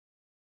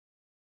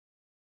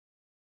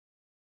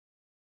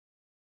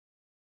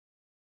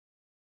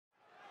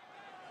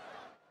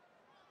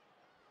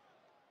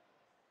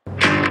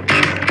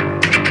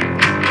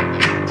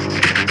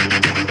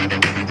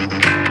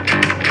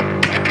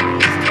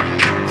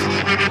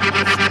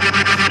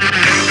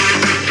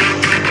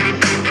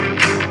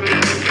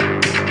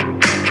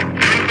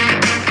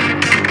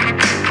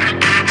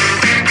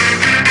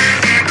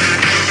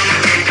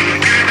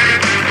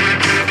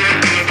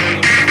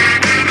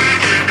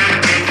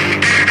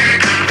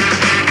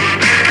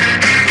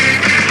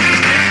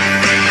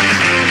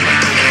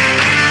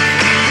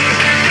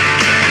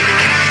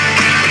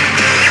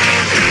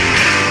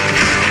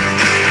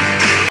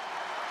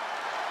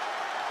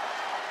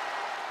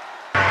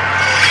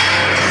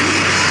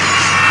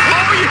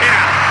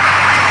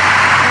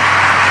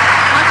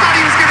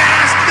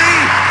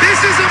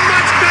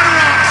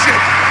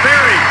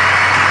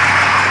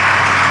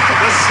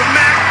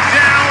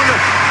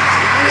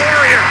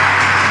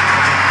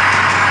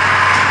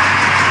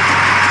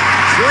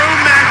Drew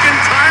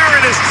McIntyre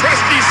and his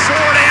trusty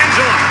sword,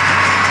 Angela.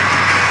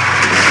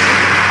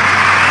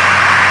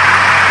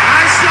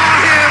 I saw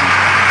him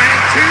at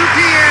 2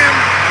 p.m.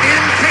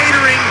 in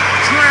catering,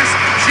 dressed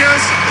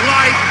just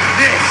like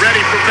this. Ready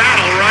for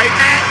battle, right?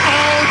 At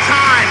all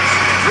times.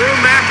 Drew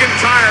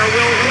McIntyre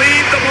will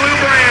lead the blue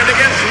brand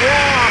against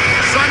Raw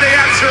Sunday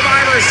at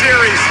Survivor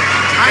Series.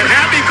 And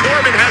Happy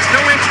Corbin has no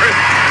interest.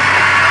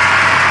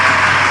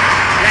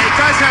 Yeah, he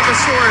does have a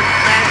sword,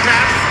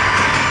 Madcap.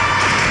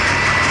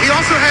 He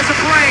also has a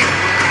brain.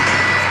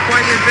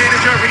 Quite an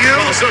advantage over you.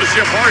 Well, so does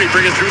Jeff Hardy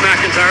bringing Drew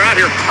McIntyre out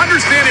here.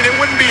 Understanding it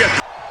wouldn't be a...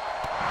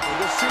 Well,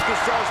 the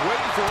superstar's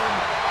waiting for him.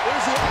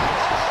 Where's he at?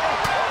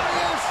 There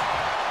he is.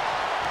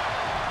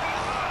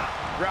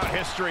 Throughout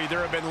history,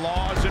 there have been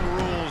laws and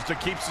rules to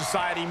keep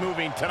society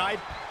moving. Tonight,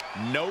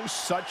 no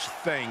such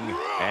thing.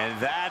 And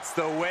that's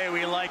the way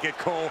we like it,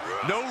 Cole.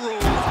 No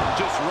rules,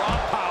 just raw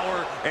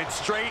power and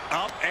straight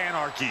up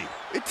anarchy.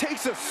 It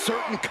takes a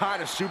certain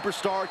kind of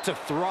superstar to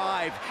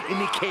thrive in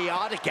the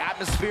chaotic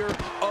atmosphere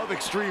of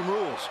Extreme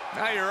Rules.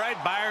 Now, you're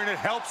right, Byron. It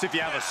helps if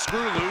you have a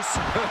screw loose.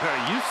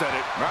 You said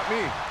it, not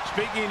me.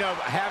 Speaking of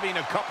having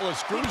a couple of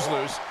screws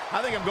loose,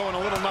 I think I'm going a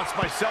little nuts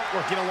myself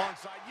working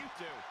alongside you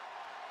two.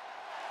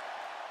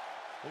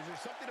 Is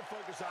there something to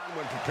focus on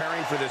when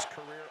preparing for this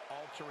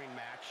career-altering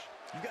match?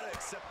 You got to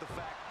accept the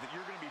fact that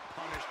you're going to be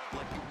punished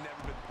like you've never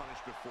been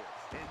punished before,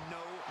 and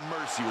no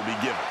mercy will be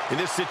given. In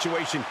this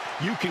situation,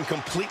 you can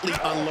completely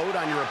unload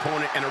on your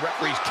opponent, and a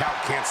referee's count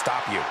can't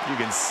stop you. You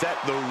can set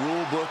the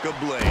rule book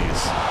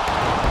ablaze.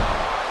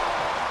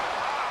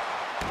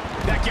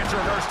 That gets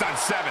reversed on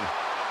 7.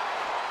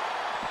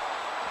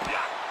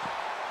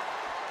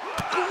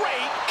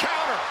 Great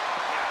counter.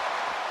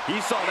 He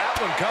saw that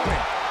one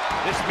coming.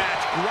 This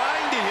match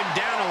grinded him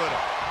down a little.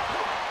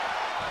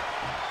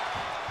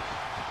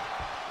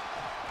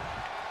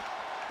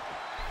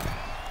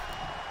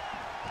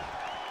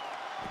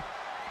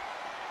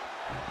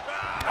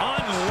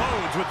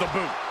 Unloads with the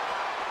boot.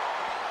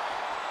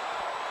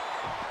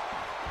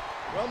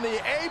 From the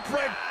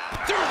apron,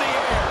 through the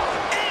air,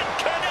 and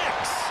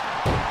connects.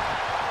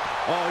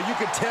 Oh, you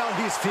can tell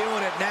he's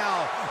feeling it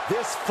now.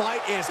 This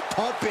fight is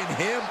pumping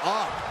him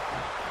up.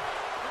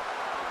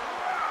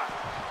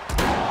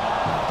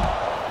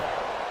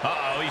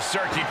 He's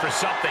searching for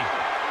something.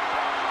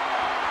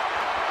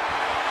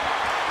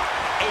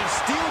 A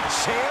steel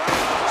chair?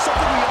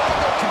 Something we all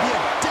know can be a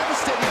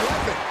devastating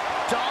weapon.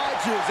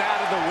 Dodges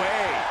out of the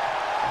way.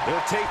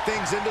 He'll take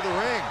things into the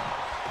ring.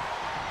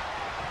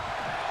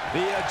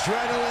 The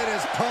adrenaline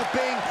is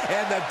pumping,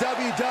 and the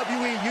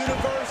WWE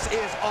Universe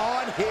is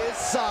on his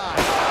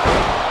side.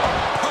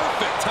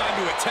 Perfect time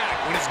to attack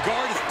when his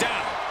guard is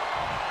down.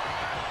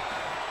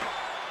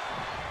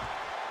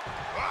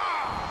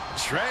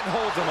 Trent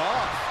holds him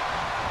off.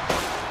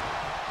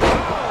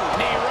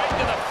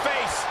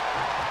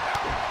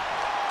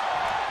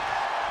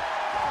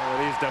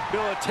 These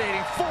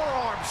debilitating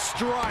forearm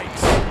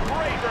strikes.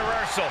 Great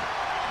reversal.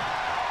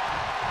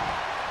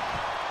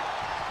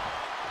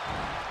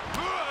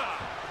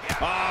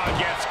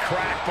 Gets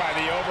cracked by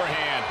the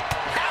overhand.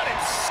 Got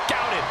it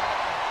scouted.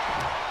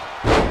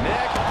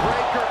 Neck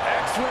breaker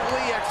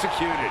excellently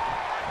executed.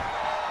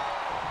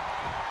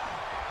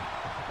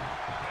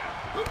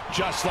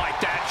 Just like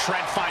that,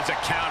 Trent finds a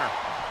counter.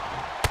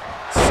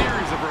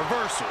 Series of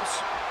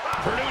reversals.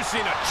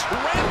 Producing a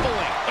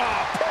trampling.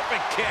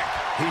 Perfect kick.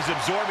 He's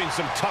absorbing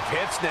some tough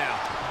hits now.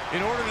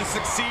 In order to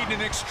succeed in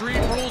an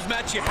Extreme Rules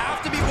match, you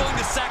have to be willing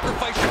to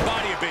sacrifice your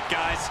body a bit,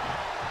 guys.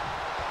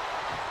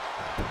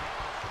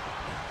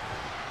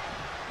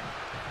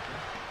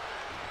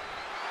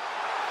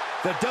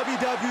 The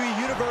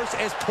WWE Universe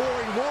is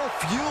pouring more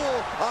fuel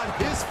on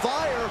his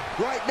fire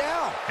right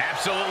now.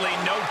 Absolutely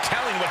no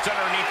telling what's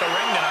underneath the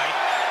ring tonight.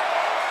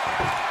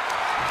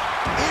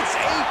 It's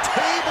a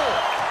table.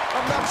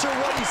 I'm not sure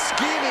what he's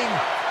scheming,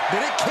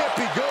 but it can't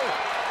be good.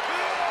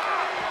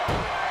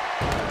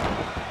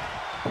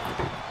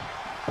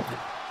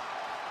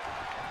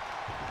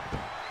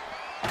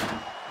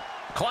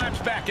 Climbs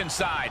back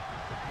inside.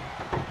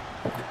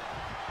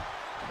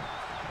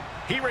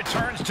 He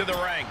returns to the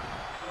ring.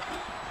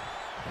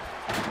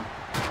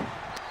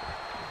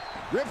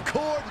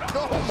 Ripcord,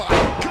 oh my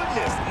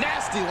goodness,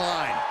 nasty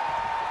line.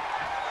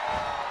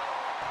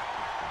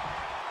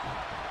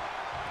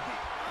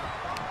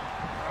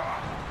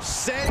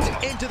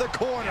 Sent into the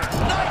corner.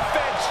 Knife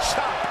edge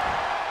chop.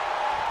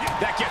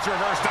 That gets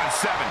reversed on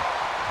 7.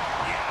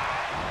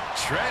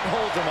 Trent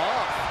holds him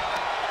off.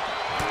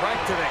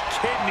 Right to the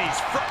kidneys.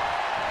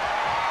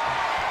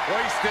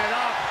 Hoisted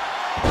up.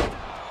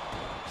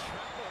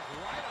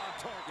 Right on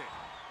target.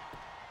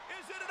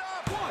 Is it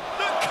enough?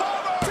 The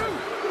cover. 2.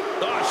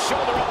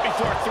 Shoulder up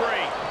before 3.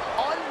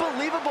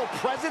 Unbelievable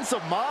presence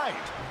of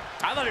mind.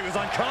 I thought he was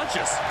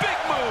unconscious. Big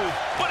move,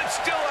 but it's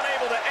still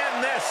unable to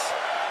end this.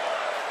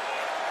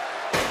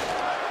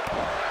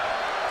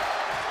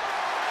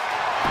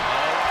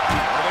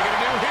 What are they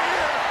going to do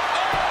here?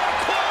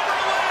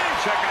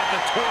 Cloverleaf! Check out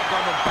the torque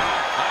on the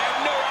back. I have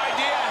no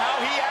idea how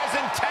he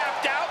hasn't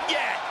tapped out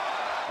yet.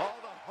 All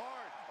the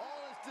heart,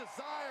 all his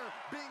desire. fire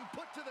being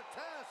put to the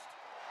test.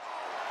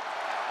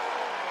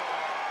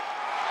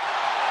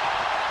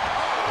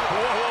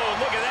 Whoa,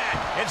 look at that.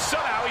 And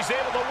somehow he's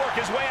able to work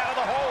his way out of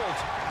the hold.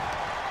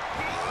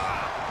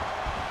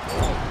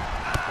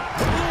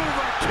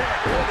 Over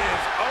kick. It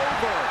is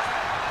over.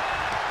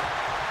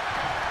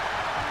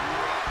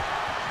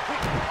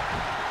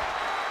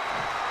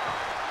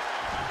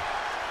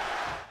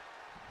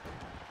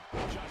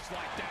 Just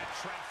like that,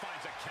 Trent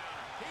finds a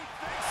counter. He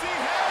thinks he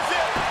has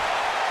it.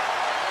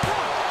 1,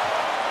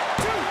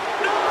 2,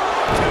 no,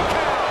 2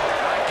 count.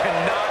 I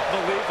cannot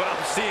believe what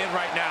I'm seeing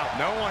right now.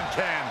 No one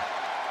can.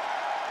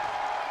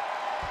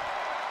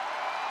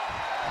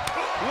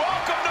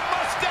 Welcome to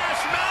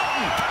Mustache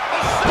Mountain.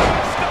 The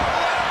superstar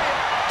Lariat.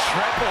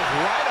 Trent was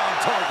right on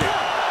target.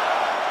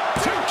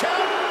 2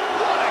 count.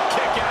 What a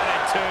kick out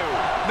at 2.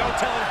 No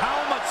telling how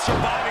much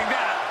surviving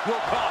that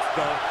will cost,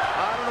 though.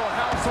 I don't know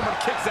how someone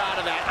kicks out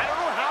of that. I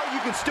don't know how you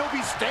can still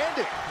be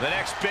standing. The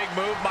next big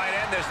move might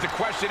end this. The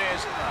question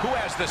is, who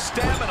has the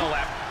stamina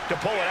left to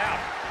pull it out?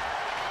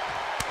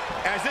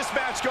 As this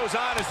match goes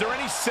on, is there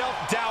any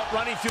self-doubt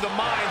running through the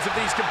minds of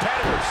these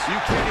competitors? You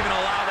can't even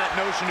allow that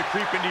notion to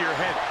creep into your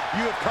head.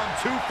 You have come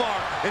too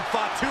far and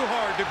fought too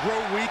hard to grow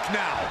weak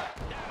now.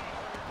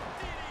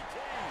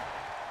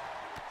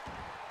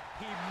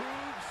 He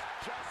moves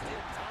just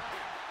in time.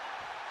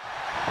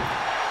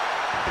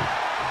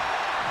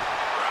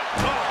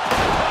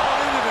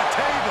 Into the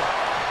table.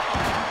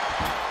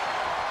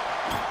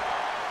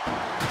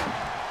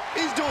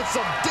 He's doing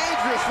some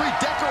dangerous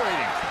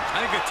redecorating. I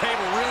think the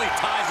table really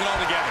ties it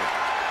all together.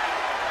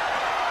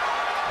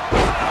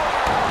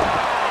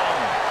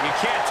 You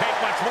can't take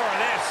much more of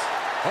this.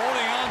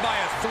 Holding on by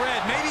a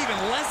thread, maybe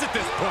even less at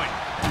this point.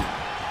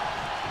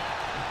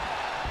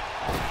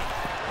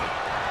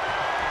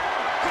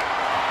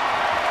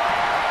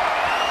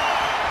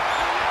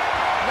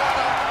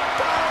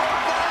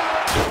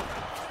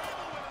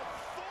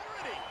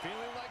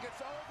 Feeling like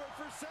it's over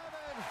for 7.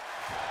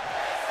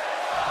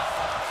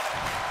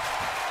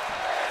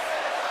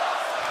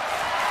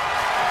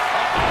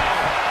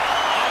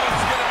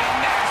 It's going to be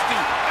nasty.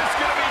 It's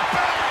going to be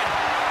bad.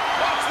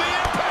 Watch the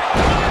impact.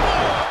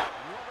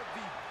 One of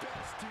the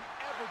best to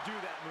ever do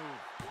that move.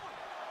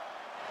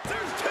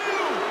 There's 2.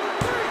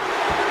 3.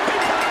 He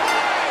cut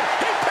away.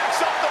 He picks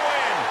up the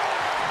win.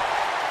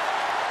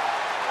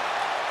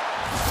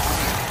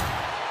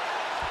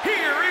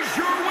 Here is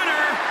your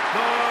winner,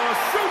 the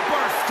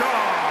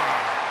Superstar.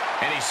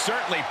 And he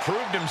certainly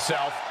proved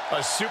himself a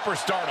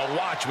superstar to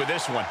watch with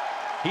this one.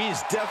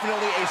 He's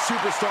definitely a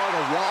superstar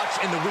to watch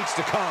in the weeks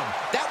to come.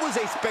 That was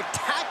a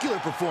spectacular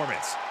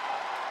performance.